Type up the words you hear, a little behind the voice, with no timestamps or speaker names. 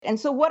And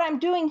so what I'm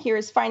doing here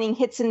is finding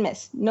hits and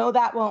miss. No,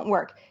 that won't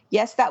work.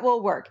 Yes, that will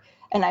work.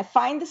 And I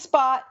find the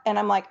spot and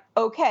I'm like,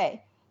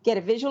 okay, get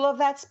a visual of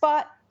that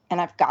spot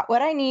and I've got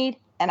what I need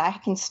and I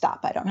can stop.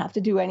 I don't have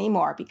to do any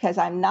more because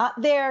I'm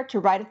not there to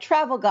write a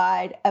travel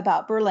guide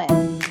about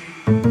Berlin.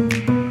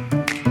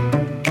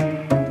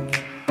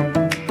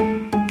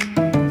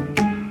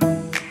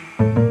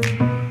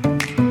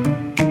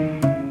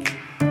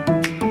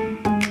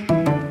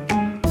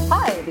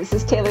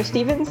 This is Taylor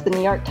Stevens, the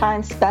New York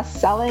Times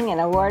best-selling and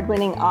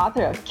award-winning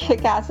author of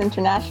kick-ass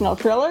international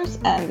thrillers,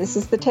 and this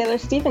is the Taylor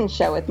Stevens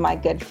Show with my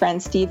good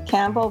friend Steve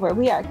Campbell, where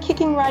we are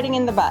kicking writing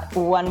in the butt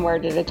one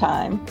word at a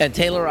time. And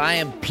Taylor, I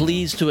am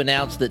pleased to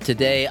announce that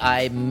today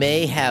I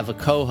may have a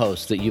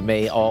co-host that you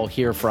may all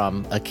hear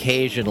from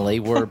occasionally.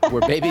 We're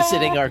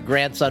babysitting our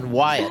grandson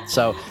Wyatt,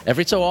 so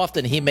every so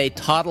often he may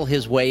toddle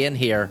his way in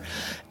here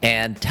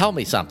and tell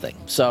me something.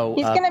 So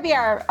he's going to be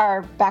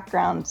our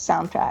background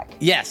soundtrack.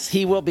 Yes,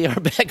 he will be our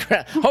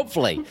background,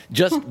 hopefully,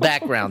 just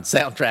background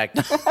soundtrack.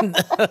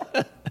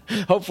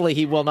 Hopefully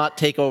he will not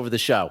take over the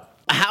show.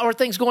 How are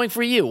things going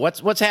for you?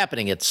 What's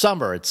happening? It's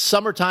summer. It's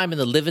summertime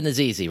and the living is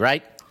easy,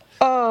 right?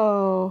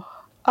 Oh,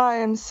 I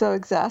am so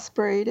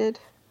exasperated.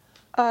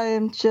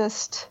 I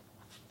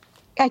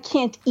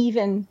can't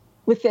even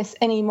with this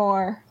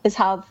anymore, is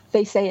how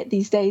they say it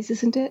these days,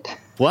 isn't it?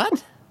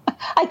 What?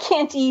 I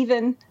can't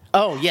even.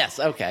 Oh, yes.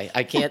 Okay.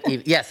 I can't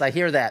even. Yes, I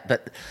hear that.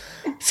 But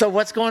so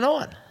what's going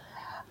on?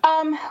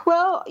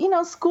 Well,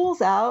 school's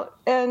out,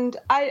 and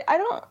I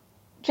don't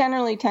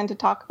generally tend to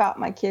talk about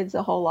my kids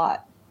a whole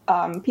lot.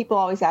 People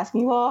always ask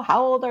me, well,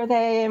 how old are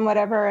they and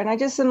whatever. And I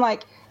just am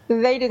like,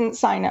 they didn't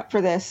sign up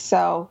for this.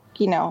 So,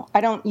 I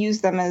don't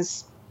use them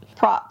as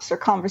props or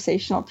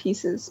conversational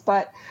pieces.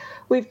 But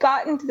we've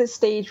gotten to the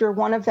stage where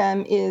one of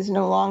them is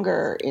no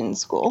longer in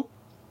school.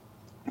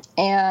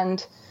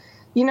 And,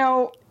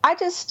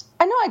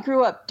 I know I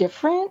grew up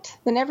different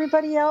than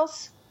everybody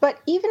else, but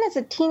even as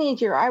a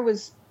teenager, I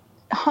was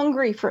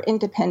hungry for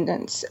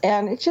independence,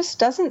 and it just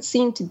doesn't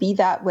seem to be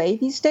that way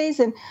these days.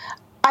 And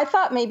I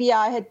thought maybe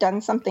I had done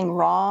something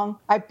wrong.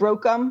 I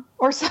broke them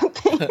or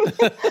something.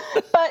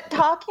 But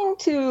talking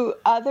to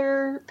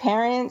other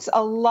parents,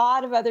 a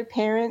lot of other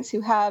parents who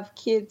have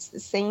kids the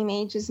same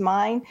age as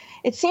mine,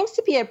 it seems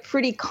to be a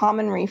pretty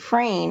common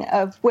refrain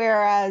of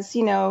whereas,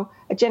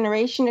 a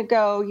generation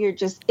ago, you're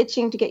just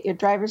itching to get your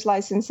driver's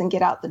license and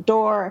get out the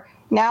door.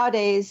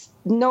 Nowadays,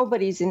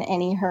 nobody's in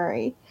any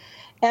hurry.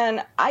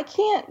 And I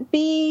can't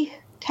be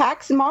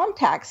mom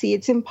taxi.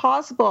 It's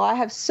impossible. I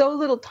have so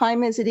little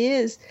time as it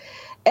is.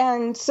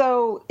 And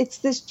so it's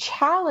this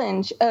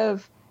challenge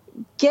of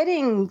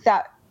getting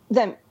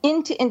them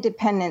into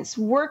independence,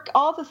 work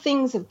all the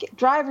things of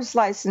driver's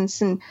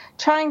license and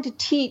trying to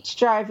teach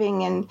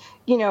driving and,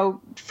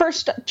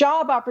 first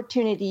job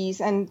opportunities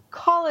and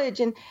college.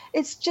 And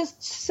it's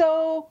just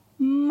so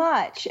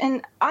much.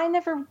 And I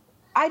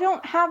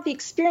don't have the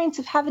experience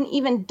of having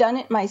even done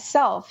it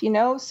myself,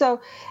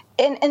 So,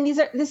 and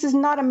this is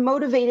not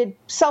a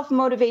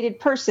self-motivated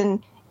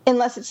person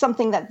unless it's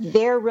something that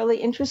they're really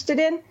interested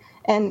in.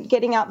 And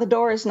getting out the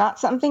door is not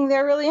something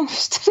they're really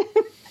interested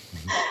in.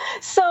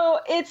 So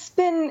it's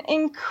been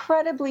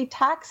incredibly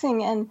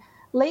taxing. And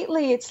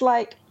lately it's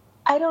like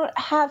I don't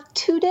have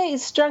 2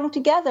 days strung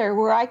together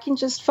where I can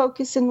just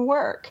focus and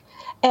work.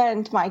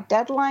 And my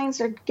deadlines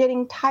are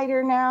getting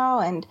tighter now.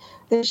 And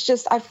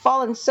I've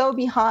fallen so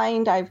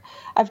behind.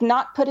 I've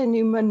not put a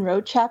new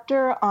Monroe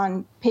chapter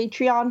on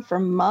Patreon for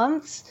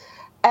months.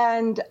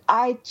 And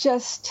I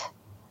just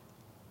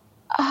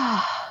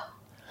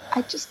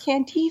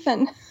can't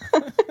even.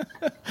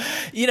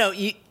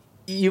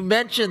 You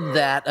mentioned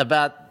that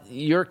about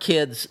your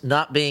kids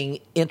not being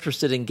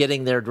interested in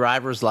getting their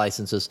driver's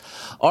licenses.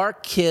 Our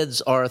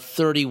kids are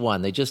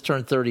 31. They just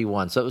turned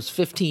 31. So it was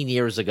 15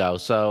 years ago.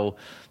 So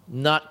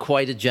not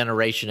quite a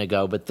generation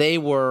ago, but they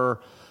were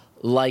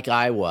like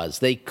I was.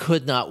 They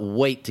could not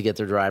wait to get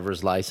their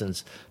driver's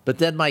license. But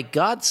then my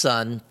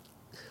godson,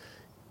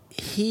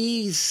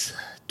 he's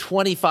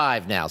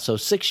 25 now, so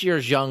 6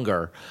 years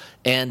younger.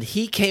 And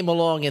he came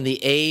along in the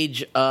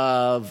age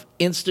of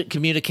instant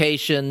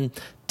communication,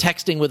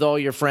 texting with all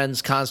your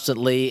friends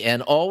constantly,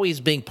 and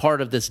always being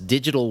part of this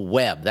digital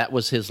web. That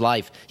was his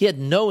life. He had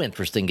no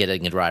interest in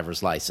getting a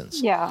driver's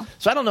license. Yeah.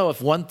 So I don't know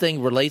if one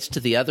thing relates to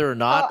the other or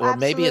not, or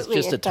maybe it's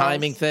just a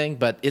timing thing,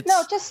 but it's...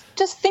 No,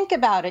 just think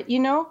about it,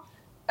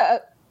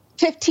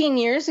 15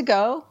 years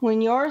ago,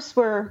 when yours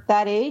were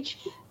that age,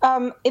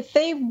 if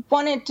they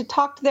wanted to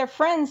talk to their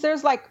friends,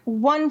 there's like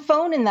one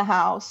phone in the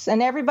house,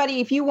 and everybody,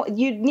 if you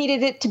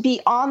needed it to be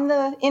on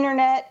the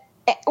internet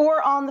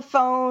or on the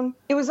phone,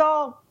 it was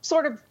all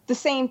sort of the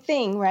same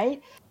thing,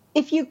 right?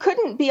 If you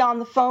couldn't be on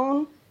the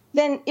phone,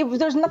 then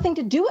there's nothing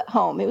to do at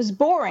home. It was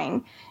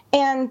boring.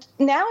 And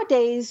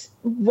nowadays,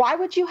 why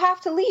would you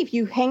have to leave?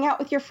 You hang out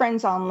with your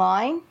friends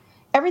online.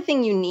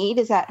 Everything you need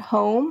is at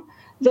home.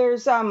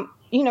 There's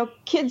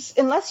kids,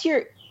 unless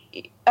you're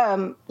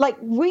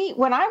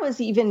when I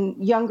was even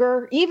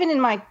younger, even in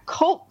my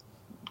cult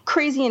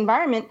crazy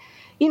environment,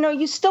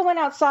 you still went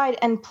outside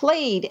and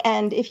played.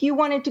 And if you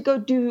wanted to go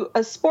do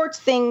a sports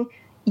thing,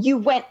 you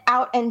went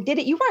out and did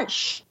it. You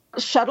weren't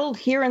shuttled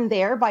here and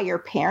there by your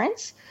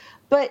parents.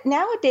 But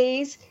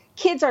nowadays,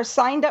 kids are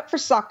signed up for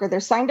soccer. They're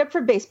signed up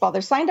for baseball.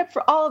 They're signed up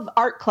for all of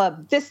art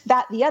club, this,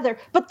 that, the other.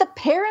 But the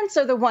parents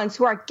are the ones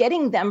who are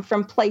getting them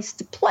from place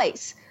to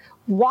place.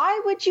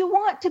 Why would you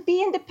want to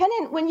be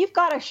independent when you've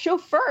got a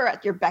chauffeur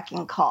at your beck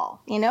and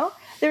call?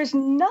 There's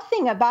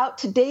nothing about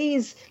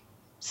today's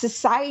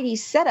society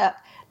setup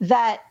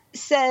that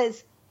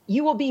says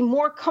you will be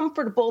more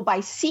comfortable by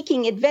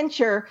seeking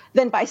adventure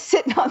than by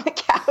sitting on the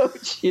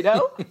couch,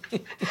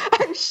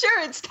 I'm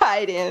sure it's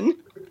tied in.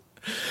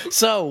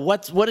 So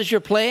what is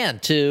your plan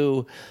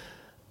to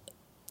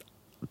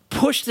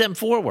push them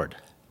forward?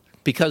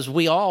 Because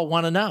we all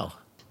want to know.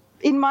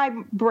 In my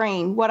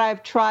brain, what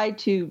I've tried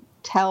to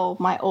tell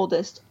my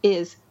oldest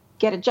is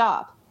get a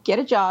job,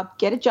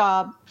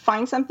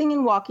 find something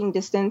in walking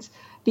distance,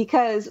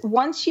 because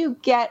once you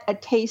get a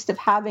taste of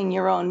having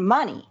your own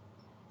money,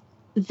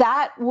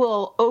 that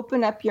will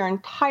open up your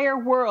entire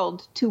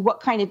world to what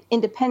kind of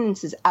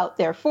independence is out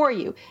there for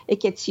you.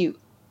 It gets you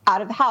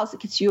out of the house. It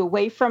gets you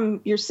away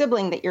from your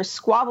sibling that you're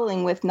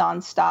squabbling with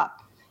nonstop.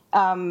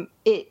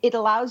 It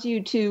allows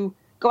you to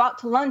go out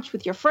to lunch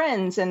with your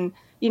friends and,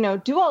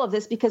 do all of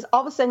this, because all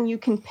of a sudden you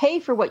can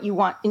pay for what you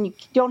want and you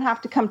don't have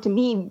to come to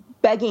me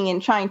begging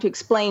and trying to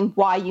explain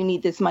why you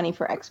need this money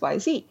for X, Y,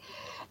 Z.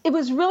 It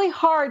was really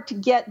hard to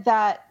get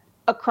that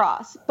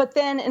across, but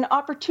then an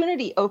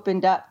opportunity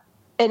opened up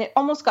and it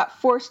almost got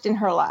forced in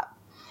her lap.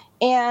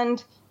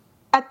 And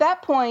at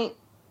that point,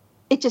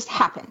 it just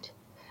happened.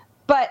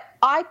 But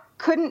I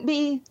couldn't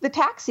be the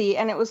taxi.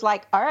 And it was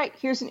like, all right,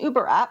 here's an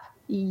Uber app.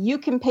 You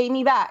can pay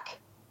me back.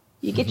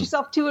 You get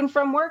yourself to and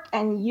from work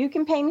and you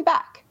can pay me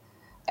back.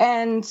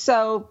 And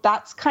so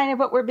that's kind of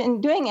what we've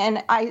been doing.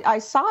 And I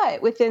saw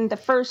it within the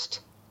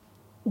first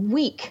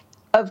week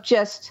of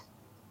just,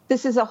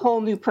 this is a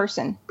whole new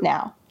person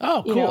now.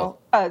 Oh, cool.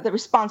 The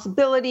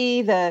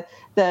responsibility, the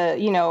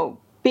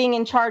being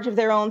in charge of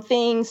their own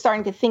things,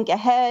 starting to think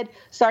ahead,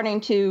 starting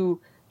to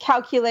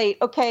calculate,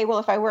 okay, well,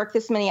 if I work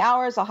this many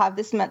hours, I'll have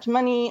this much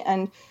money,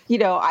 and,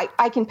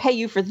 I can pay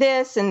you for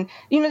this. And,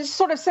 just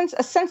sort of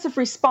a sense of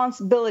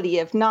responsibility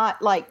of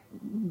not like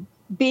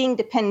being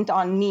dependent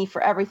on me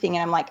for everything.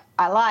 And I'm like,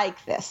 I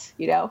like this,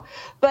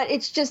 but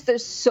it's just,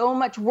 there's so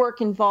much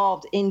work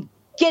involved in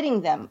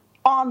getting them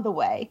on the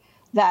way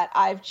that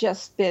I've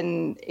just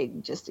been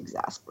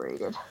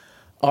exasperated.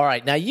 All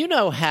right.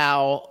 Now,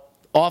 how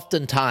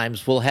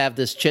oftentimes we'll have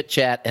this chit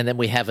chat and then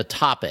we have a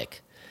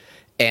topic.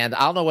 And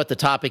I'll know what the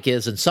topic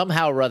is, and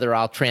somehow or other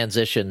I'll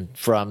transition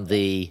from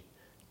the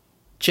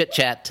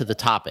chit-chat to the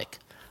topic.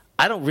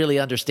 I don't really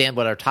understand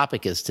what our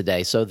topic is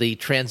today, so the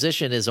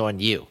transition is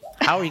on you.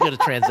 How are you going to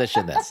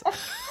transition this?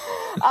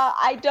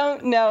 I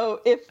don't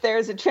know if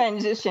there's a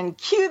transition.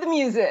 Cue the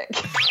music.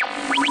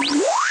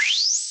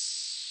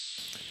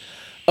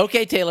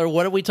 Okay, Taylor,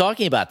 what are we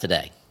talking about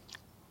today?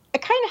 I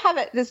kind of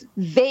have this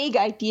vague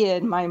idea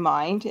in my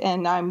mind,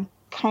 and I'm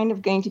kind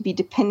of going to be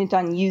dependent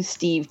on you,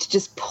 Steve, to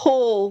just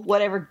pull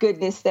whatever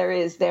goodness there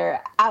is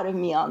there out of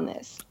me on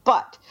this.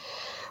 But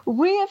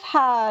we have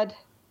had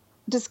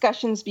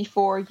discussions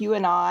before, you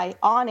and I,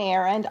 on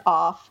air and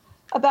off,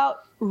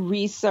 about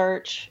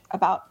research,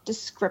 about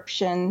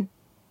description,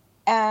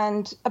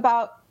 and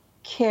about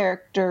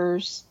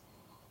characters.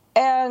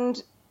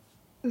 And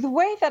the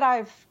way that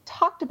I've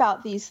talked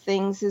about these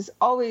things is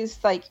always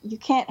like, you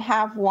can't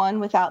have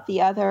one without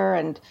the other.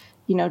 And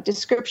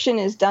description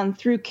is done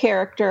through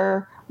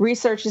character.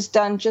 Research is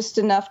done just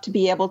enough to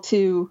be able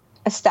to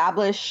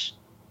establish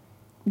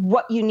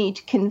what you need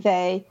to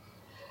convey.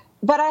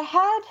 But I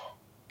had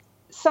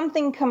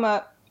something come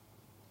up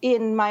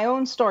in my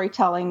own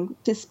storytelling,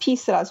 this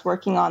piece that I was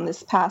working on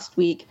this past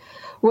week,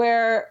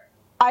 where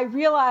I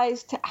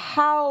realized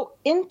how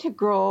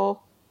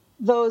integral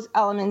those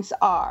elements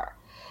are.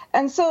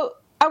 And so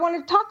I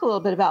want to talk a little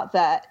bit about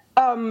that.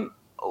 When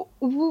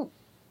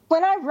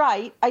I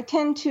write, I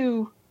tend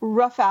to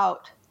rough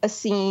out a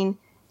scene,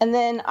 and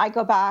then I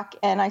go back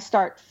and I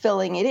start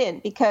filling it in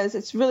because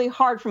it's really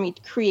hard for me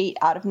to create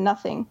out of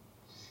nothing.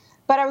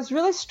 But I was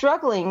really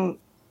struggling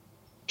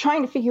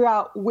trying to figure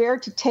out where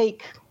to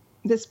take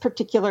this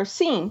particular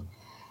scene.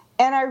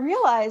 And I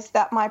realized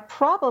that my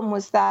problem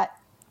was that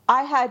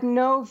I had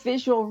no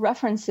visual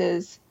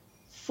references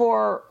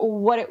for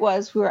what it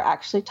was we were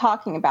actually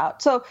talking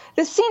about. So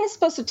the scene is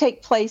supposed to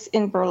take place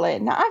in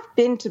Berlin. Now, I've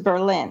been to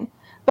Berlin,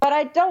 but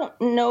I don't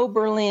know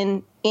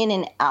Berlin in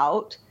and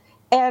out.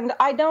 And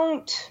I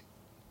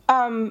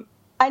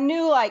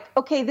knew like,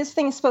 okay, this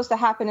thing is supposed to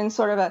happen in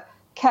sort of a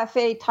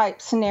cafe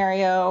type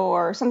scenario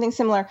or something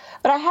similar,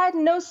 but I had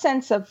no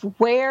sense of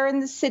where in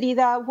the city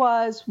that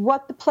was,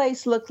 what the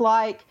place looked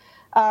like,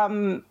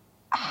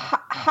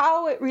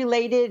 how it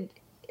related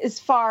as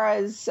far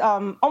as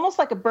almost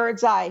like a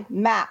bird's eye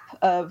map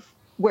of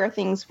where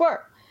things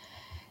were.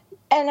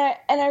 And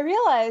I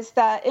realized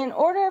that in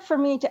order for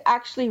me to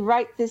actually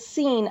write this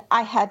scene,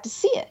 I had to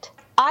see it.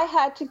 I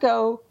had to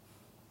go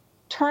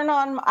turn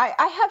on,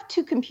 I have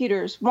two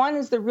computers. One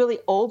is the really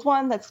old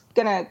one that's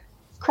going to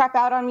crap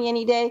out on me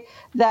any day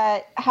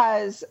that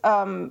has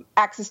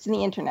access to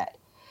the internet.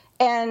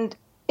 And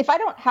if I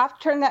don't have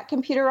to turn that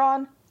computer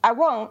on, I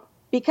won't,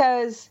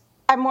 because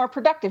I'm more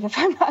productive if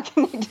I'm not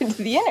connected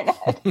to the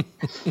internet.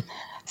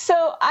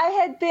 So I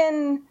had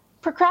been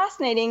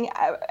procrastinating.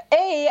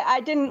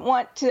 I didn't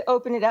want to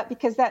open it up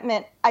because that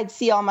meant I'd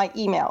see all my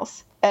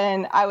emails.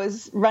 And I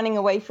was running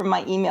away from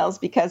my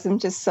emails because I'm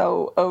just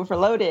so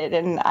overloaded,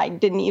 and I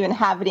didn't even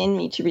have it in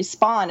me to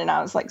respond. And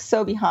I was like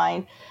so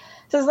behind.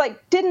 So I was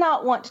like, did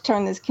not want to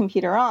turn this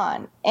computer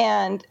on,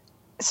 and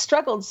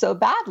struggled so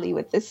badly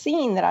with the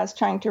scene that I was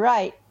trying to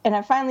write. And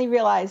I finally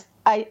realized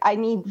I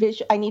need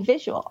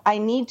visual. I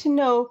need to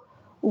know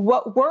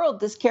what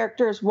world this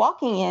character is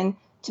walking in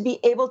to be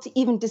able to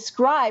even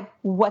describe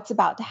what's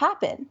about to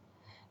happen.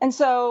 And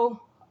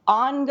so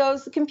on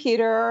goes the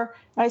computer.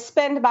 I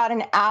spend about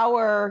an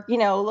hour,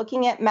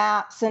 looking at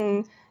maps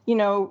and,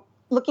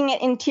 looking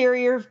at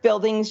interior of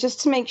buildings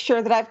just to make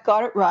sure that I've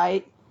got it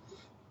right.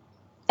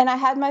 And I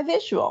had my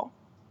visual.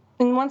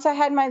 And once I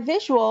had my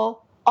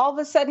visual, all of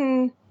a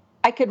sudden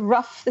I could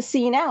rough the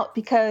scene out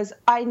because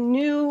I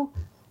knew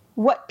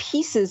what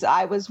pieces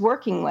I was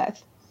working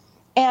with.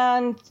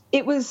 And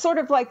it was sort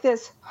of like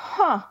this,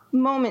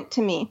 moment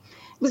to me.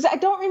 Because I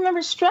don't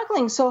remember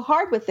struggling so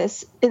hard with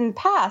this in the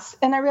past.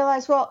 And I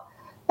realized, well,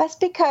 that's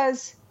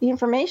because the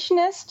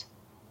informationist,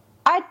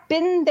 I'd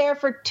been there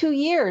for 2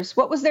 years.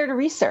 What was there to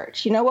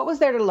research? What was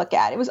there to look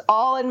at? It was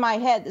all in my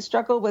head. The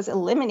struggle was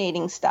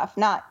eliminating stuff,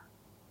 not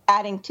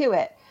adding to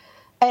it.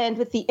 And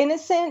with the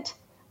innocent,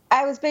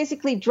 I was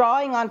basically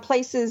drawing on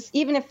places,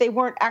 even if they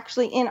weren't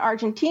actually in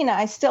Argentina,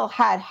 I still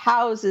had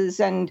houses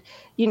and,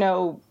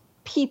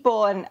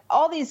 people and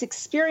all these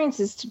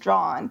experiences to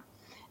draw on.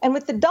 And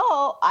with the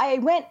doll, I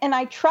went and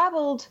I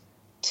traveled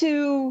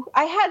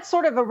I had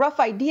sort of a rough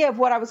idea of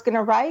what I was going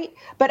to write,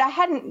 but I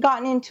hadn't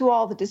gotten into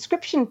all the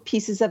description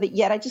pieces of it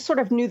yet. I just sort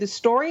of knew the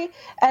story,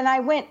 and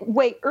I went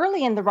way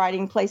early in the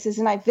writing places,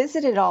 and I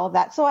visited all of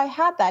that. So I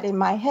had that in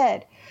my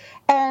head.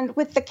 And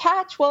with the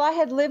catch, well, I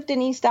had lived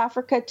in East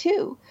Africa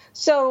too.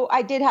 So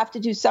I did have to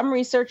do some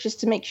research just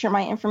to make sure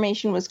my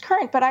information was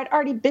current, but I'd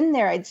already been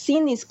there. I'd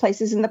seen these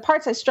places, and the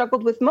parts I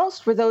struggled with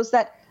most were those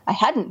that I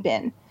hadn't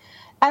been.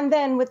 And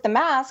then with the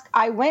mask,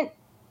 I went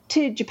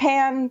to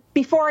Japan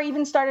before I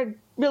even started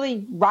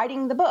really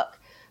writing the book.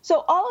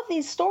 So all of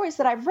these stories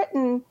that I've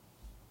written,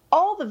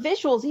 all the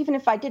visuals, even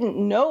if I didn't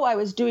know I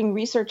was doing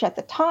research at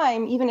the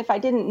time, even if I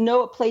didn't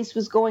know a place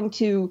was going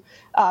to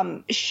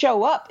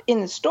show up in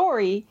the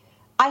story,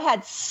 I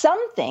had some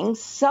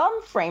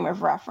frame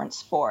of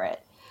reference for it.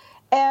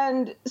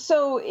 And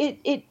so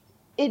it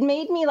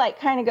made me like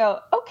kind of go,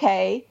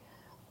 okay,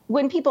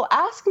 when people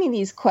ask me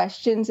these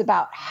questions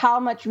about how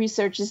much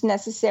research is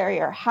necessary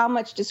or how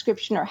much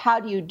description or how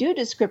do you do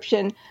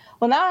description,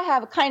 well, now I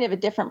have kind of a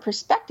different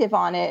perspective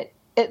on it.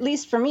 At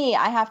least for me,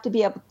 I have to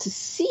be able to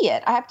see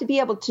it. I have to be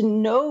able to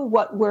know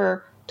what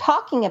we're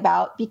talking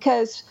about,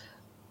 because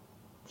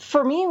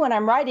for me, when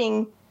I'm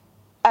writing,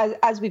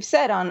 as we've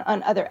said on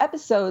other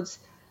episodes,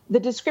 the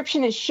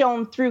description is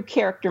shown through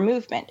character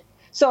movement.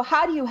 So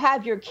how do you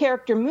have your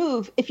character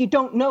move if you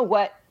don't know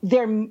what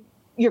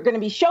you're going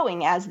to be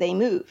showing as they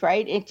move,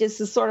 right? It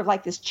just is sort of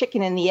like this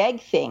chicken and the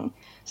egg thing.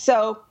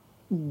 So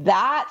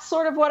that's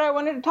sort of what I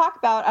wanted to talk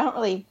about. I don't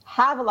really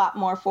have a lot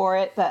more for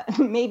it, but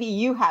maybe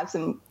you have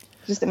some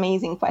just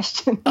amazing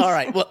questions. All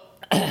right. Well,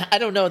 I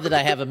don't know that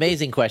I have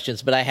amazing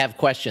questions, but I have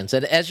questions.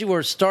 And as you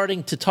were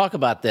starting to talk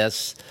about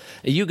this,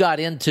 you got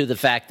into the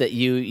fact that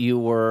you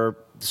were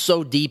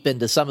so deep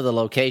into some of the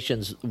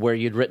locations where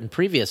you'd written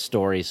previous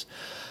stories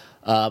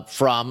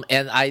from,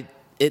 and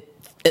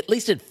at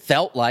least it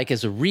felt like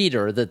as a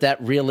reader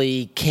that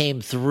really came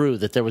through,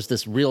 that there was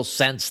this real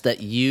sense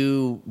that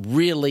you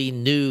really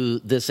knew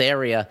this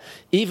area,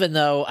 even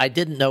though I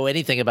didn't know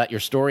anything about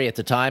your story at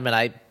the time.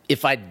 And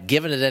if I'd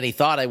given it any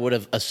thought, I would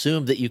have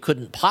assumed that you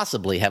couldn't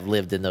possibly have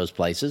lived in those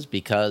places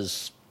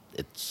because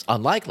it's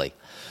unlikely.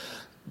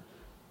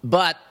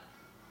 But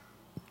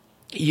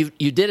you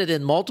did it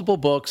in multiple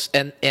books,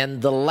 and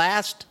the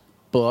last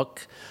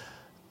book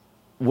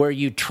where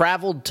you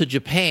traveled to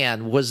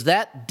Japan, was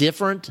that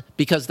different?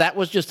 Because that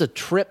was just a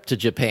trip to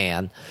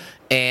Japan,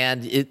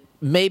 and it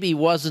maybe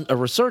wasn't a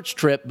research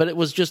trip, but it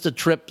was just a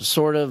trip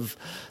sort of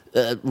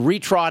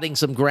retrotting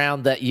some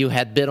ground that you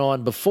had been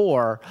on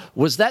before.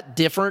 Was that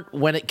different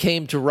when it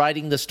came to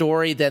writing the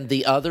story than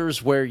the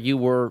others where you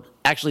were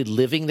actually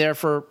living there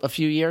for a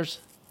few years?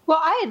 Well,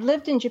 I had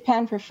lived in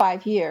Japan for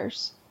 5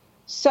 years.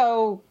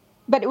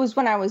 But it was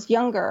when I was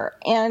younger,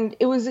 and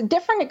it was a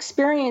different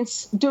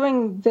experience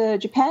doing the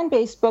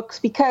Japan-based books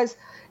because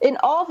in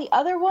all the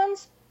other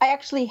ones, I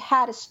actually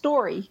had a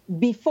story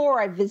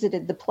before I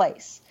visited the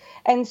place.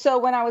 And so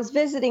when I was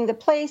visiting the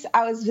place,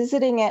 I was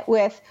visiting it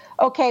with,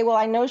 okay, well,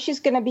 I know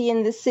she's going to be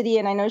in this city,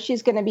 and I know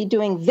she's going to be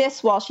doing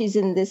this while she's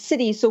in this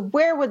city. So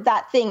where would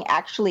that thing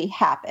actually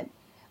happen?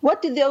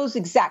 What do those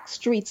exact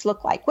streets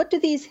look like? What do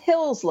these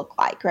hills look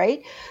like,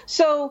 right?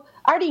 So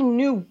I already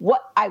knew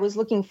what I was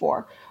looking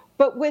for.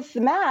 But with The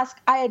Mask,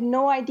 I had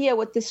no idea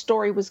what this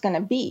story was going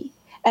to be.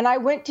 And I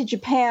went to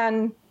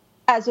Japan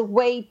as a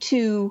way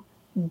to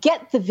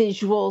get the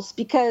visuals,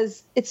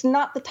 because it's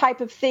not the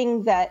type of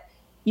thing that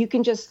you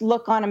can just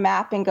look on a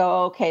map and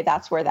go, okay,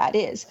 that's where that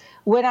is.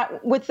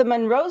 With the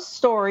Monroe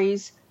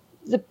stories,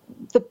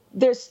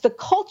 there's the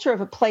culture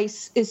of a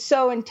place is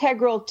so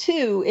integral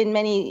to, in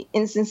many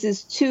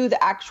instances, to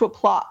the actual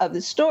plot of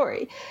the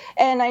story.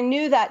 And I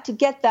knew that to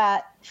get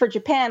that for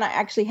Japan, I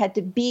actually had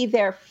to be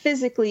there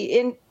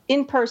physically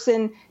in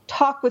person,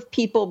 talk with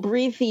people,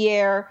 breathe the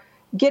air,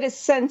 get a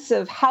sense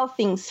of how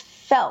things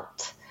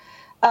felt.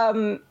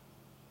 And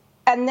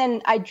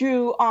then I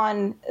drew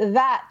on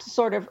that to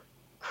sort of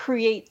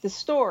create the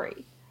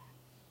story,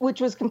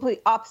 which was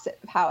complete opposite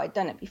of how I'd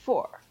done it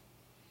before.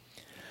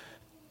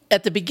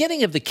 At the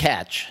beginning of The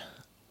Catch,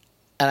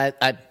 and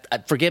I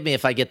forgive me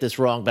if I get this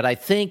wrong, but I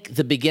think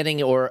the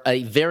beginning or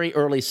a very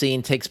early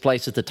scene takes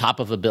place at the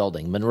top of a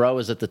building. Monroe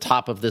is at the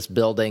top of this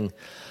building,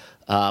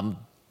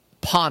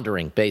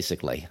 pondering,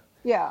 basically.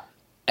 Yeah.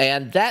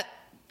 And that,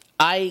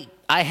 I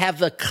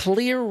have a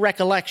clear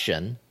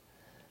recollection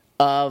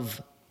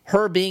of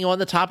her being on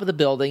the top of the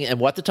building and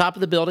what the top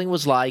of the building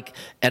was like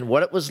and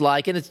what it was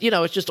like. And it's,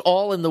 it's just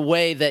all in the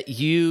way that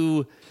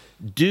you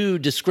do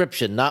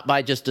description, not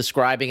by just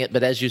describing it,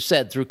 but as you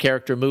said, through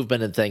character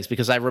movement and things,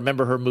 because I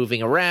remember her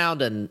moving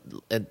around and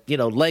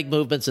leg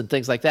movements and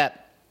things like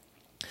that.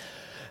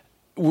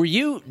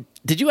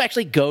 Did you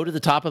actually go to the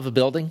top of a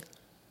building?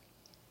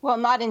 Well,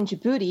 not in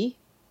Djibouti.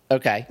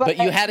 Okay. But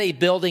you had a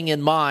building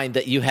in mind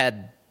that you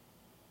had.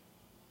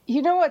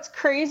 You know what's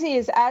crazy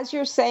is, as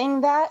you're saying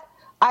that,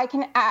 I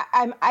can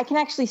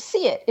actually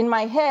see it in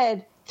my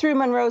head through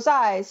Monroe's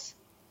eyes,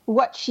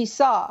 what she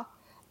saw.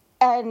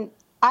 And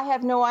I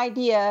have no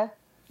idea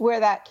where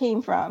that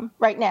came from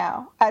right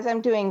now as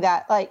I'm doing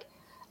that. Like,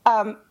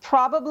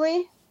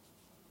 probably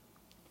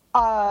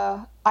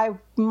I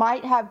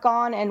might have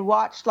gone and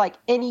watched like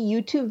any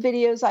YouTube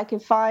videos I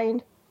could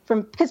find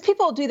because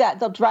people do that.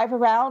 They'll drive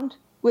around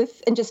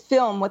and just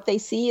film what they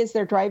see as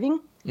they're driving.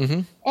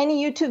 Mm-hmm.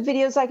 Any YouTube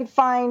videos I could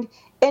find,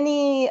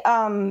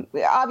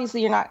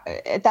 obviously you're not,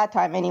 at that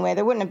time anyway,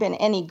 there wouldn't have been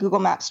any Google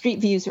Maps Street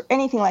Views or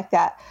anything like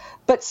that.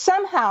 But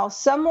somehow,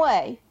 some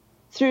way,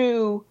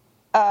 through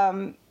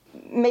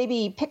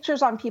maybe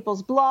pictures on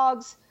people's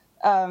blogs,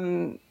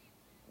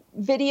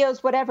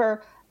 videos,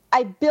 whatever,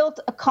 I built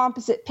a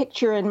composite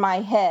picture in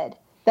my head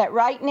that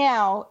right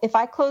now, if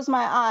I close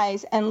my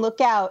eyes and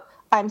look out,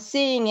 I'm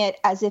seeing it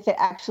as if it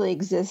actually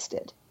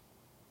existed.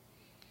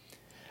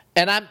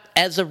 And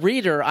as a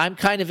reader, I'm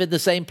kind of in the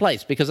same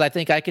place, because I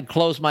think I could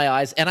close my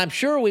eyes and I'm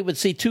sure we would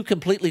see two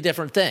completely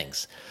different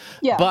things.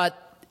 Yeah.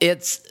 But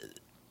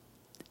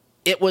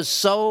it was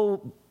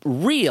so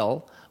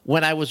real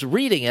when I was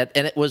reading it,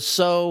 and it was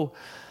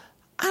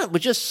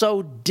just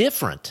so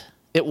different.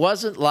 It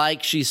wasn't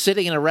like she's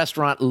sitting in a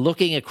restaurant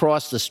looking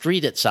across the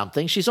street at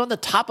something. She's on the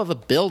top of a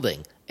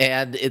building,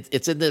 and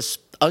it's in this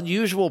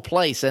unusual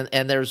place,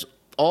 and there's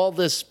all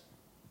this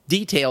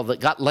detail that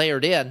got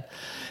layered in.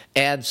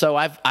 And so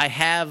I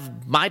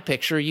have my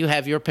picture, you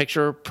have your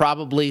picture,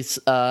 probably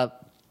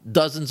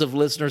dozens of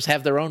listeners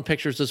have their own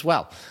pictures as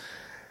well.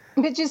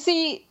 But you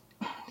see,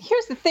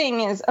 here's the thing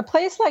is, a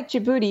place like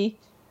Djibouti,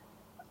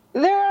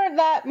 there aren't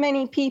that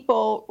many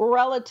people,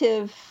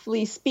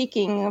 relatively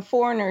speaking,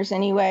 foreigners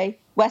anyway,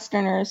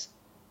 Westerners,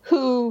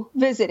 who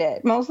visit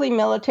it, mostly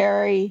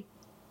military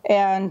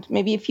and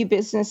maybe a few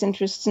business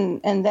interests,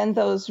 and then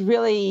those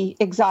really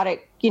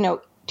exotic,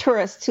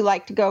 tourists who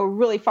like to go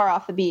really far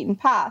off the beaten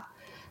path.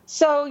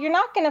 So you're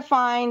not going to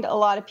find a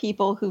lot of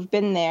people who've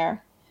been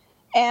there.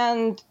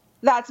 And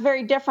that's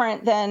very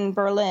different than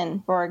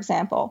Berlin, for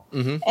example.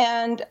 Mm-hmm.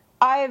 And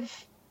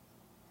I've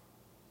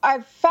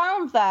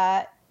found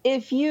that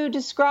if you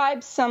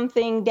describe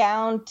something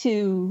down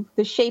to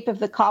the shape of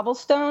the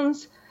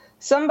cobblestones,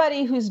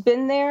 somebody who's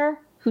been there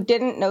who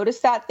didn't notice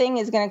that thing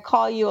is going to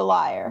call you a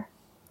liar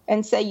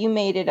and say you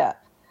made it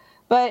up.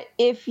 But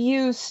if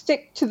you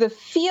stick to the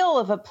feel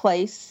of a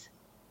place,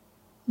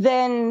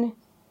 then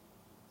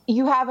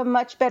you have a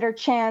much better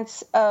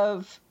chance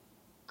of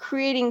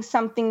creating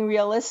something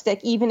realistic,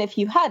 even if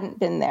you hadn't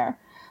been there.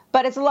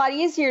 But it's a lot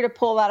easier to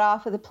pull that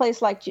off with a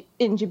place like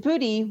in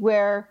Djibouti,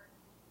 where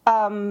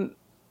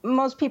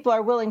most people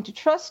are willing to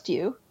trust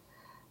you,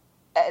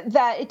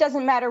 that it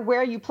doesn't matter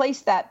where you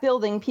place that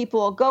building, people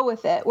will go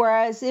with it.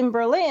 Whereas in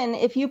Berlin,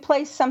 if you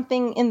place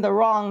something in the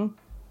wrong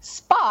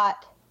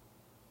spot,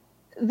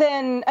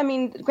 then,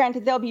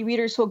 granted, there'll be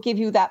readers who will give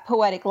you that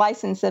poetic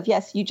license of,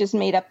 yes, you just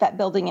made up that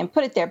building and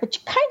put it there, but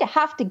you kind of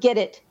have to get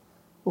it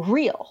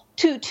real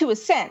to a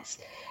sense.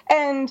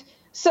 And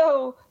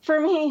so for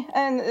me,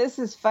 and this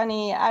is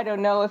funny, I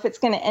don't know if it's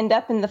going to end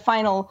up in the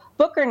final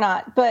book or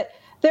not, but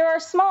there are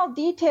small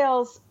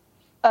details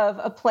of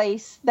a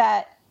place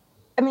that,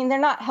 they're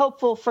not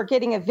helpful for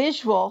getting a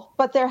visual,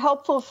 but they're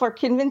helpful for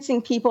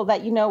convincing people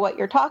that you know what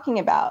you're talking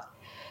about.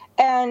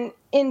 And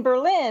in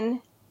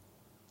Berlin,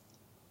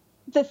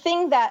 the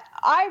thing that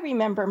I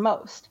remember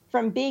most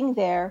from being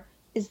there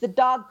is the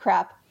dog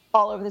crap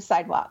all over the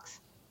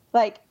sidewalks.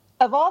 Like,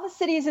 of all the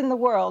cities in the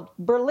world,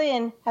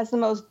 Berlin has the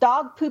most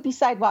dog poopy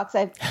sidewalks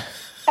I've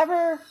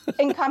ever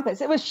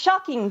encompassed. It was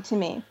shocking to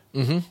me.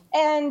 Mm-hmm.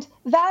 And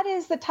that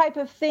is the type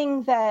of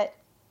thing that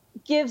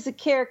gives a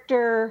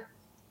character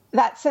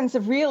that sense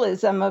of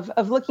realism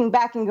of looking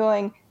back and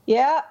going,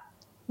 yeah,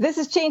 this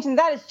has changed and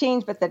that has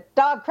changed, but the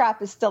dog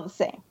crap is still the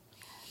same.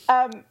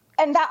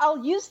 And that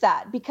I'll use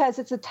that because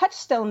it's a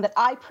touchstone that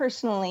I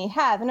personally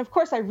have. And of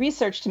course, I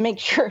researched to make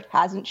sure it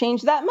hasn't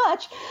changed that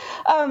much.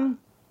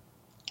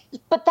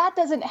 But that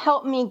doesn't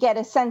help me get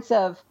a sense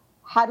of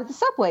how do the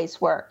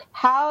subways work?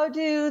 How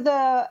do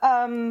the,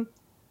 how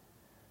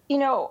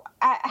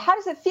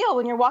does it feel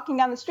when you're walking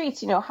down the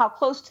streets? How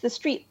close to the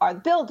street are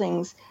the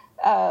buildings?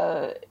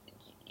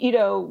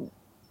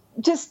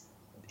 Just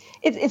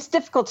it's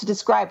difficult to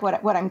describe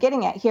what I'm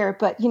getting at here,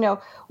 but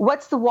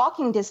what's the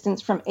walking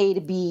distance from A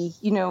to B?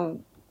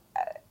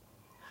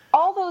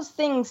 All those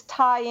things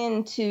tie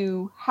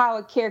into how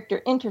a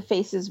character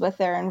interfaces with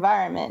their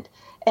environment,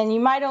 and you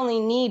might only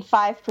need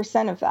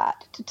 5% of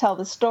that to tell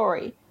the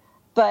story.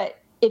 But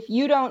if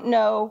you don't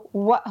know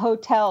what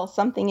hotel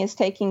something is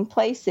taking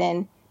place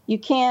in, you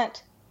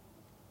can't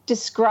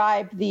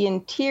describe the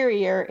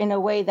interior in a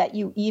way that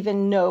you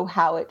even know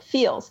how it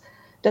feels.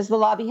 Does the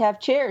lobby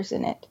have chairs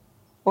in it?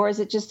 Or is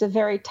it just a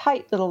very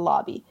tight little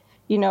lobby?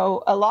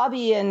 A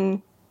lobby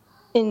in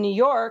New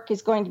York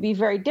is going to be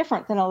very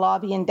different than a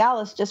lobby in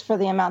Dallas just for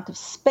the amount of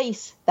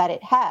space that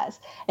it has.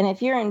 And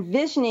if you're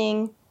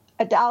envisioning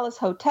a Dallas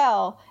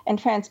hotel and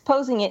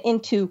transposing it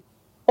into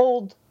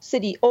old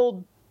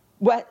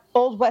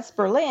West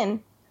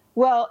Berlin,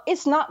 well,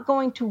 it's not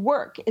going to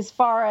work as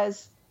far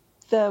as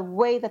the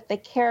way that the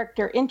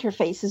character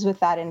interfaces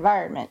with that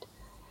environment,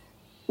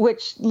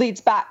 which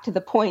leads back to the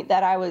point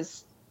that I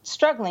was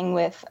struggling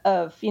with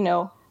of,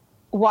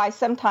 why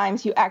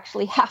sometimes you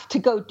actually have to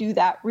go do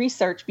that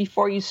research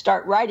before you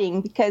start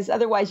writing, because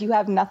otherwise you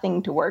have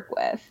nothing to work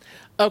with.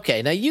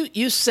 Okay. Now,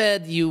 you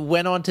said you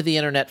went onto the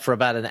internet for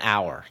about an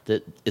hour.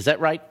 Is that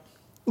right?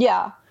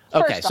 Yeah.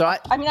 Okay. So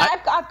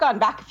I've gone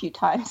back a few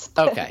times.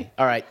 Okay.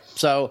 All right.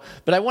 So,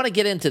 but I want to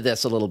get into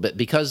this a little bit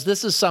because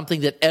this is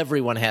something that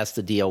everyone has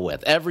to deal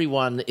with.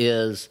 Everyone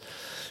is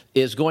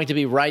going to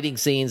be writing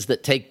scenes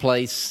that take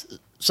place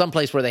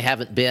someplace where they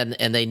haven't been,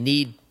 and they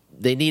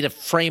need a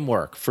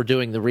framework for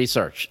doing the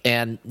research.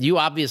 And you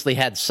obviously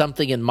had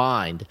something in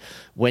mind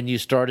when you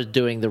started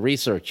doing the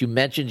research. You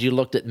mentioned you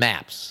looked at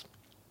maps.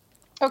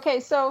 Okay,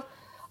 so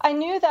I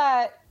knew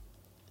that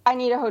I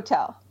need a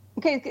hotel.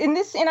 Okay,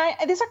 these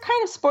are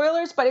kind of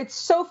spoilers, but it's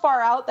so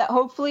far out that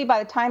hopefully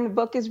by the time the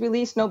book is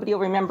released, nobody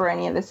will remember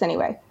any of this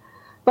anyway.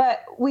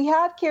 But we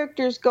have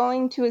characters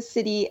going to a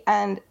city,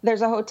 and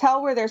there's a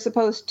hotel where they're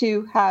supposed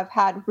to have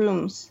had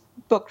rooms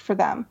booked for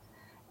them.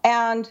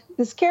 And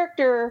this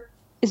character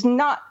is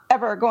not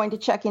ever going to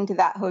check into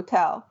that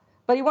hotel,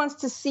 but he wants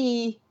to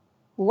see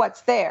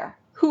what's there,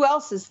 who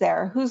else is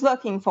there, who's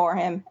looking for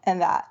him,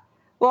 and that.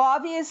 Well,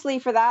 obviously,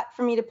 for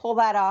me to pull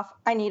that off,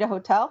 I need a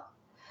hotel.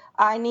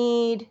 I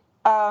need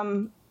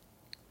a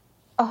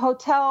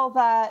hotel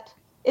that,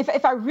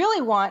 if I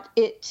really want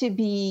it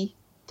to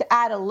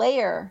add a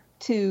layer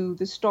to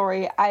the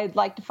story, I'd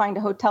like to find a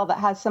hotel that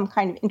has some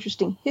kind of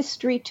interesting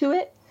history to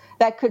it,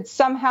 that could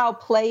somehow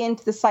play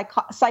into the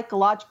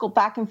psychological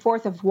back and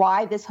forth of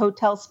why this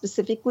hotel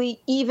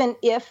specifically, even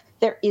if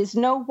there is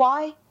no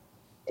why,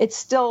 it's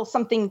still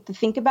something to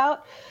think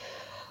about.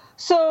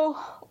 So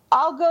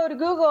I'll go to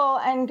Google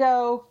and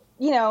go,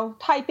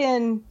 type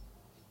in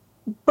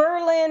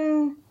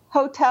Berlin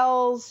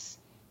hotels,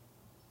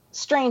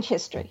 strange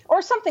history,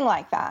 or something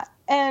like that.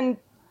 And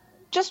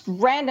just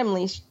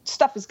randomly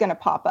stuff is going to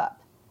pop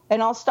up.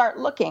 And I'll start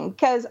looking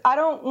because I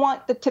don't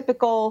want the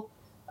typical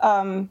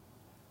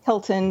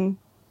Hilton,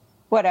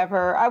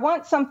 whatever. I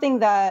want something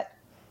that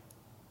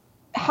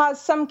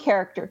has some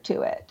character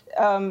to it,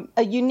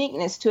 a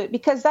uniqueness to it,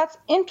 because that's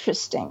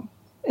interesting.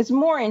 It's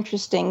more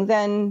interesting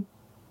than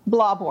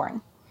blah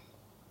boring.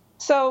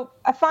 So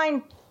I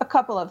find a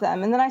couple of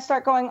them, and then I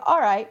start going, all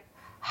right,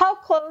 how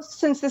close,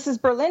 since this is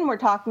Berlin we're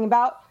talking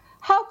about,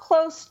 how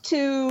close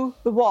to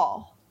the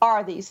wall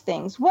are these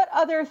things? What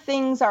other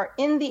things are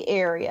in the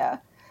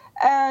area?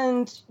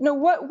 And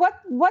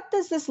what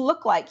does this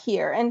look like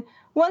here? And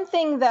one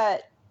thing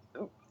that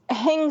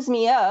hangs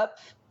me up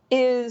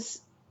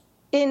is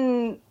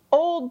in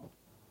old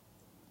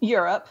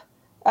Europe,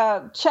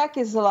 Czech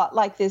is a lot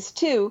like this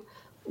too.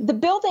 The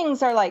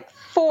buildings are like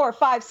 4,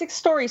 5, 6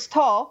 stories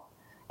tall,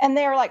 and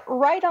they're like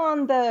right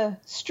on the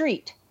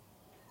street.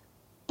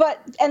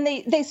 And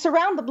they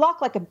surround the block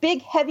like a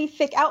big, heavy,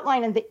 thick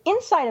outline, and the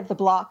inside of the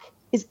block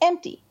is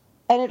empty.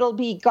 And it'll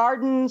be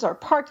gardens or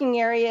parking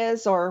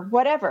areas or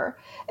whatever.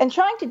 And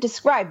trying to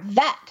describe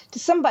that to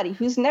somebody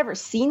who's never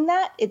seen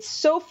that, it's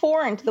so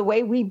foreign to the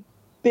way we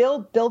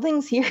build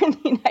buildings here in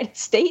the United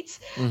States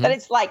that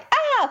it's like,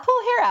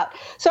 pull hair out.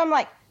 So I'm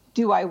like,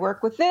 do I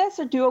work with this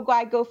or do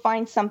I go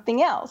find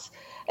something else?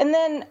 And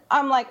then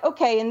I'm like,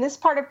 okay, in this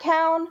part of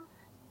town,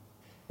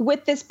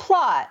 with this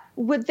plot,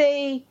 would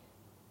they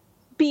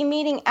be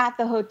meeting at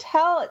the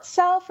hotel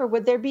itself, or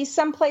would there be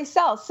someplace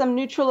else, some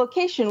neutral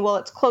location? Well,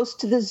 it's close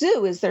to the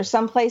zoo. Is there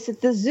someplace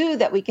at the zoo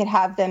that we could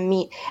have them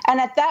meet? And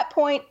at that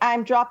point,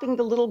 I'm dropping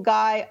the little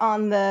guy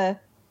on the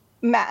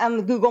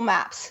Google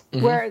Maps,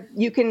 where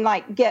you can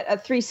like get a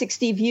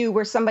 360 view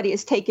where somebody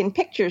has taken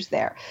pictures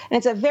there. And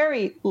it's a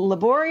very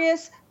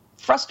laborious,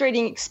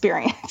 frustrating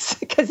experience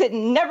because it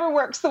never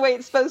works the way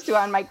it's supposed to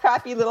on my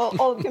crappy little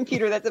old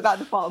computer that's about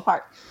to fall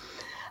apart.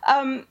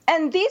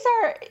 And these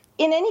are,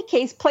 in any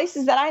case,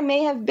 places that I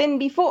may have been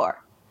before,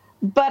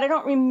 but I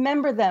don't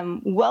remember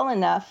them well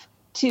enough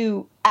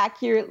to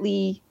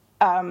accurately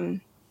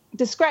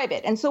describe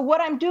it. And so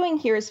what I'm doing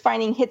here is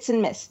finding hits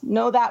and miss.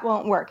 No, that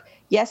won't work.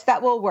 Yes,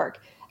 that will work.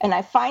 And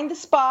I find the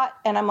spot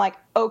and I'm like,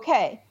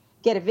 okay,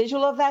 get a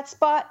visual of that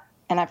spot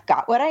and I've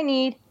got what I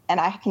need and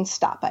I can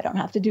stop. I don't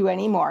have to do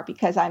any more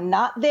because I'm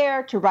not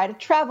there to write a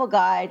travel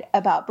guide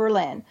about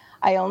Berlin.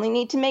 I only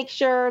need to make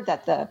sure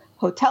that the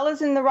hotel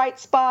is in the right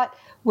spot,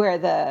 where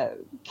the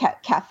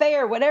cafe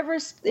or whatever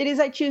it is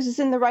I choose is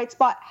in the right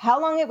spot,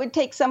 how long it would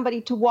take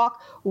somebody to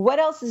walk, what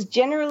else is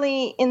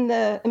generally in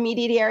the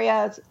immediate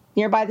area,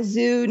 nearby the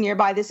zoo,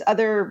 nearby this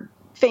other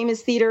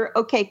famous theater.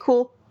 Okay,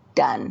 cool,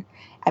 done.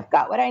 I've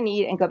got what I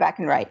need and go back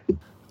and write.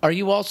 Are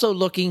you also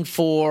looking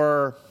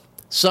for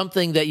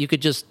something that you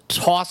could just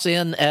toss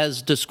in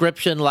as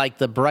description, like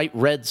the bright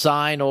red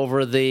sign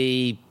over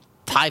the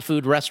Thai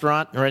food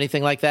restaurant or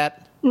anything like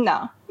that?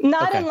 No,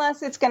 not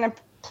unless it's going to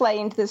play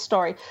into the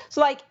story.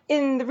 So like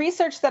in the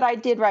research that I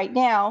did right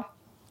now,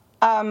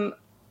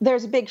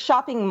 there's a big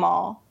shopping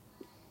mall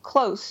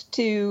close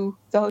to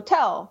the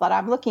hotel that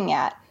I'm looking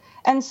at.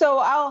 And so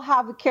I'll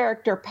have a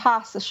character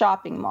pass the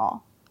shopping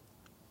mall.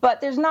 But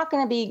there's not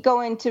going to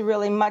go into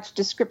really much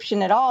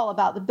description at all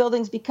about the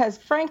buildings because,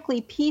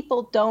 frankly,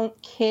 people don't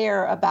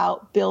care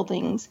about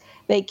buildings.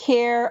 They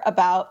care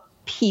about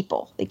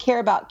people. They care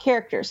about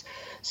characters.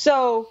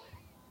 So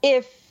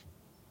if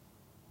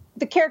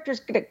the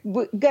character's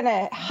going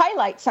to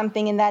highlight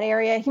something in that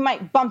area, he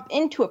might bump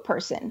into a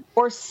person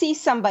or see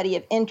somebody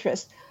of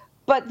interest.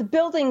 But the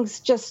buildings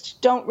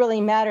just don't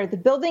really matter. The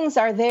buildings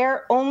are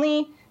there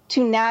only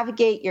to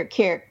navigate your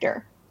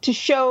character, to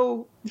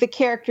show the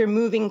character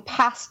moving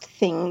past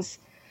things.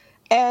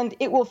 And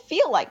it will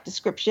feel like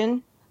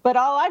description, but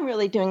all I'm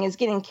really doing is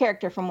getting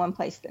character from one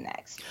place to the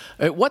next.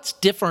 What's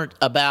different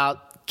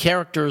about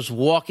characters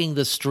walking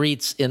the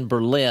streets in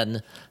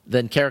Berlin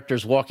than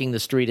characters walking the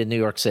street in New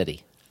York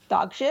City?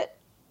 Dog shit.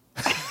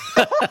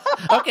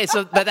 Okay,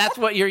 so but that's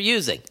what you're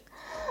using.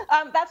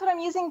 That's what I'm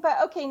using. But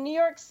okay, New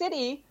York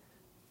City,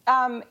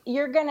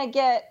 you're going to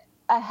get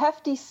a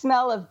hefty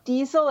smell of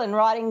diesel and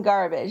rotting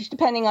garbage,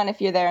 depending on if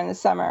you're there in the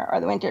summer or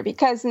the winter.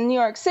 Because in New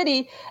York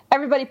City,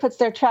 everybody puts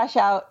their trash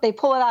out. They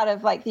pull it out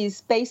of like these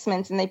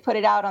basements and they put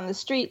it out on the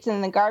streets,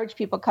 and the garbage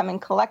people come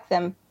and collect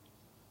them.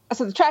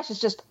 So the trash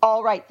is just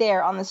all right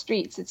there on the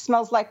streets. It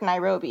smells like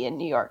Nairobi in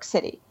New York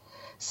City.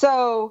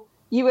 So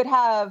you would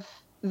have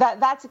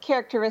that's a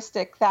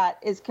characteristic that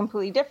is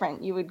completely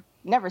different. You would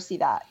never see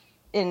that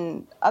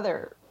in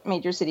other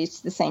major cities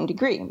to the same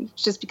degree,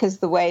 just because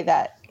of the way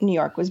that New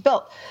York was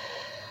built.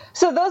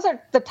 So those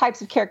are the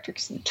types of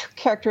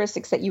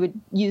characteristics that you would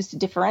use to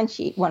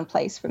differentiate one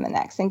place from the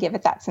next and give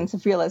it that sense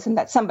of realism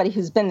that somebody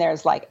who's been there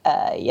is like,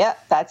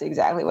 yep, that's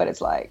exactly what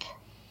it's like.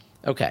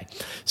 Okay.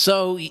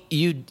 So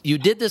you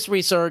did this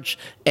research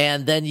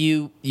and then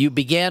you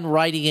began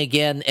writing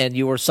again and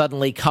you were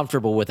suddenly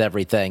comfortable with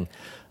everything.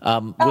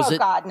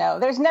 God, no.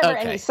 There's never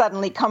any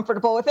suddenly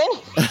comfortable with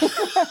anything.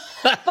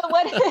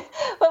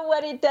 But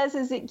what it does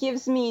is it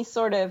gives me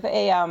sort of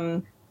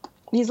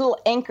these little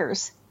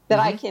anchors that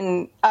I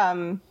can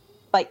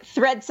like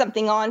thread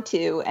something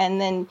onto,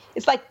 and then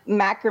it's like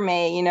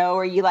macrame,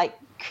 where you like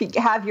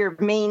have your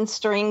main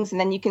strings and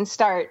then you can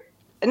start.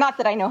 Not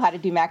that I know how to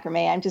do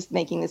macrame, I'm just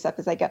making this up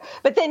as I go.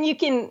 But then you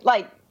can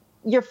like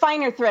your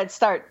finer threads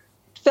start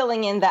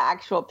filling in the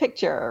actual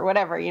picture or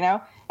whatever,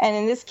 And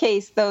in this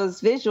case,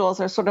 those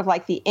visuals are sort of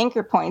like the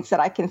anchor points that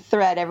I can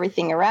thread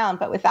everything around.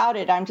 But without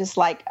it, I'm just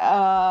like,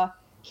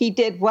 he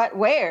did what,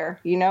 where,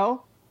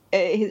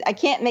 I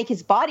can't make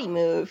his body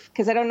move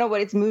because I don't know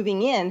what it's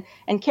moving in.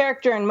 And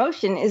character in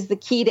motion is the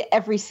key to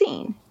every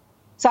scene.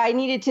 So I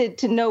needed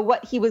to know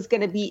what he was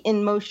going to be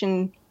in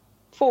motion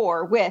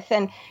with.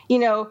 And,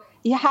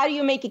 how do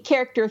you make a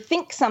character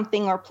think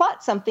something or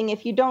plot something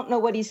if you don't know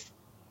what he's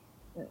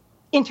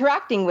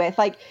interacting with?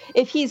 Like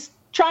if he's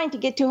trying to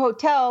get to a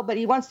hotel, but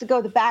he wants to go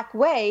the back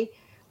way,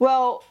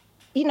 well,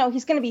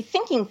 he's going to be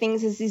thinking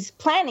things as he's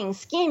planning,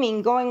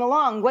 scheming, going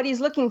along, what he's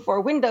looking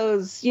for,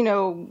 windows,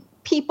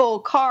 people,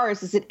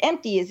 cars, is it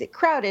empty, is it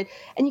crowded?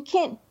 And you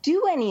can't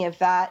do any of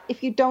that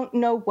if you don't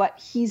know what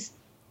he's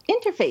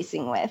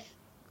interfacing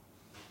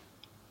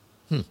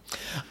with.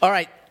 All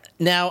right.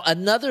 Now,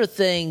 another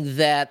thing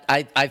that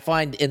I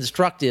find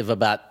instructive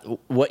about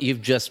what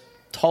you've just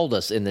told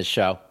us in this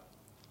show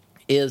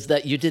is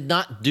that you did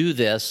not do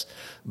this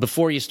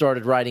before you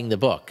started writing the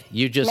book.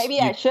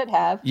 I should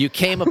have. You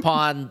came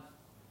upon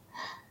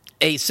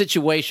a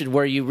situation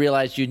where you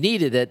realized you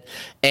needed it,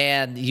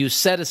 and you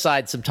set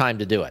aside some time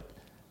to do it.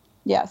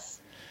 Yes.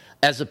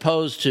 as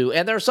opposed to,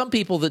 and there are some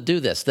people that do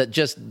this, that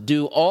just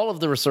do all of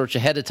the research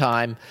ahead of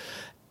time.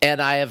 And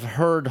I have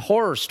heard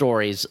horror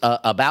stories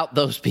about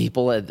those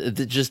people,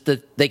 just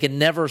that they can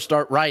never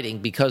start writing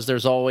because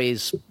there's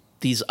always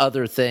these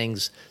other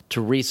things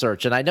to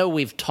research. And I know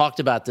we've talked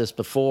about this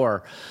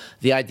before,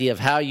 the idea of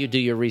how you do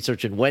your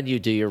research and when you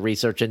do your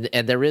research, and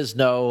there is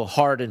no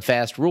hard and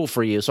fast rule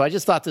for you. So I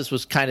just thought this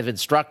was kind of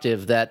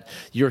instructive that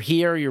you're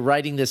here, you're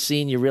writing this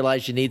scene, you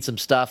realize you need some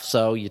stuff,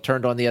 so you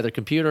turned on the other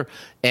computer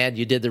and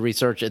you did the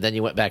research, and then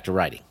you went back to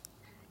writing.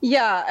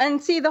 Yeah,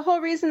 and see, the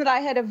whole reason that I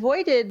had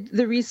avoided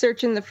the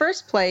research in the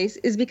first place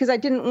is because I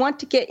didn't want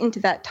to get into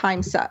that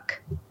time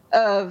suck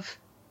of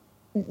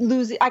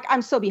losing.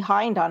 I'm so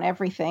behind on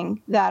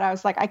everything that I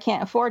was like, I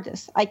can't afford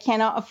this. I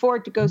cannot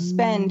afford to go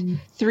spend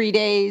 3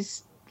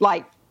 days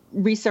like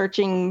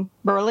researching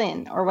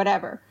Berlin or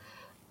whatever.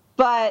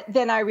 But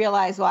then I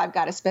realized, well, I've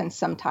got to spend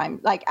some time.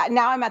 Like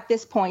now I'm at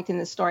this point in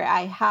the story,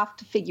 I have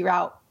to figure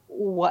out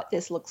what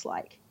this looks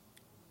like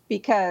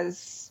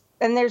because...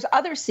 And there's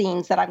other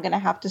scenes that I'm going to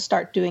have to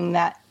start doing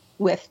that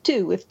with,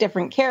 too, with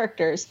different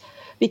characters.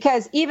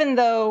 Because even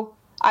though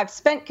I've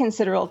spent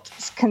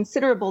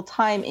considerable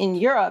time in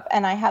Europe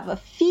and I have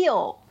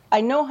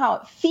I know how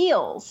it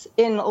feels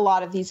in a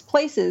lot of these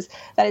places,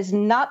 that is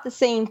not the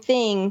same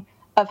thing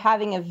of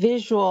having a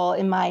visual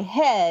in my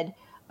head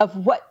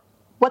of what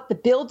the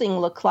building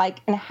looked like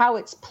and how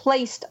it's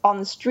placed on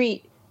the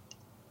street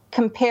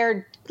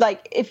compared,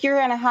 like, if you're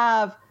going to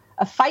have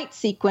a fight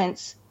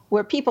sequence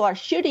where people are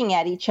shooting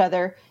at each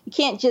other, you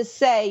can't just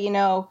say,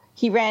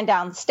 he ran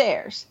down the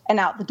stairs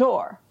and out the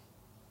door.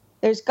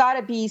 There's got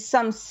to be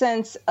some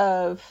sense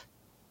of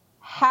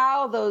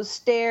how those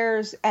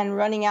stairs and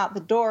running out the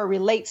door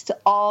relates to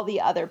all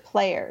the other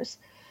players.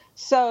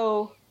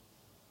 So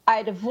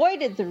I'd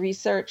avoided the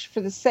research for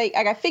the sake,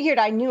 I figured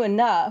I knew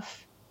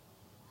enough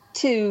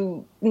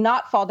to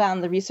not fall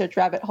down the research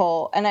rabbit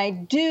hole. And I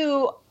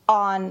do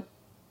on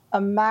a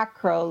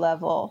macro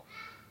level,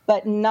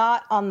 but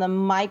not on the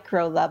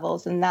micro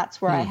levels, and that's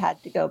where I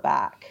had to go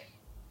back.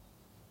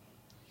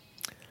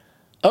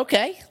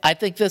 Okay, I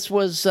think this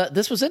was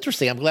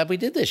interesting. I'm glad we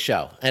did this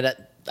show, and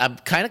I'm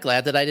kind of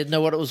glad that I didn't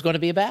know what it was going to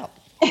be about.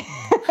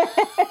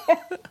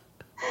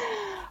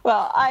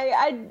 Well,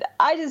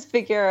 I just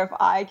figure if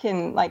I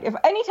can, like, if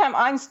anytime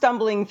I'm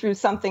stumbling through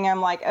something,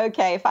 I'm like,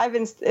 okay, if I've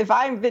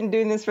been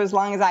doing this for as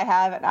long as I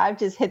have, and I've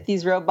just hit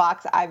these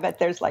roadblocks, I bet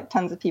there's like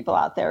tons of people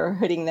out there who are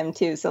hitting them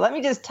too. So let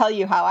me just tell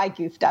you how I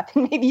goofed up,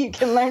 and maybe you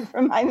can learn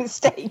from my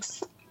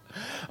mistakes.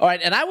 All right,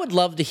 and I would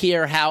love to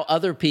hear how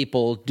other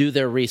people do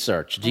their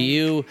research. Do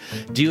you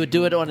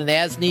do it on an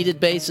as-needed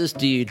basis?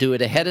 Do you do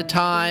it ahead of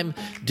time?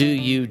 Do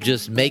you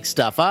just make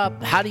stuff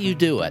up? How do you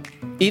do it?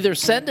 Either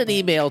send an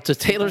email to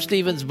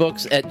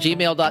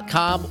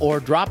taylorstevensbooks@gmail.com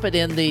or drop it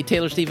in the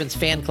Taylor Stevens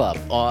fan club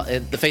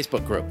in the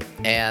Facebook group,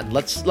 and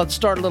let's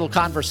start a little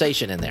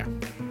conversation in there.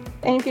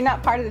 And if you're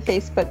not part of the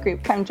Facebook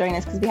group, come join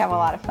us because we have a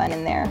lot of fun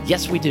in there.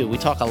 Yes, we do. We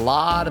talk a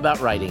lot about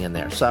writing in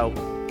there. So,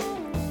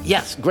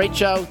 yes, great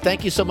show.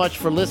 Thank you so much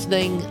for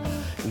listening.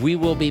 We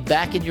will be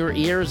back in your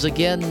ears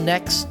again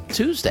next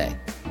Tuesday.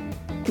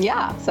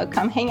 Yeah, so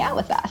come hang out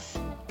with us.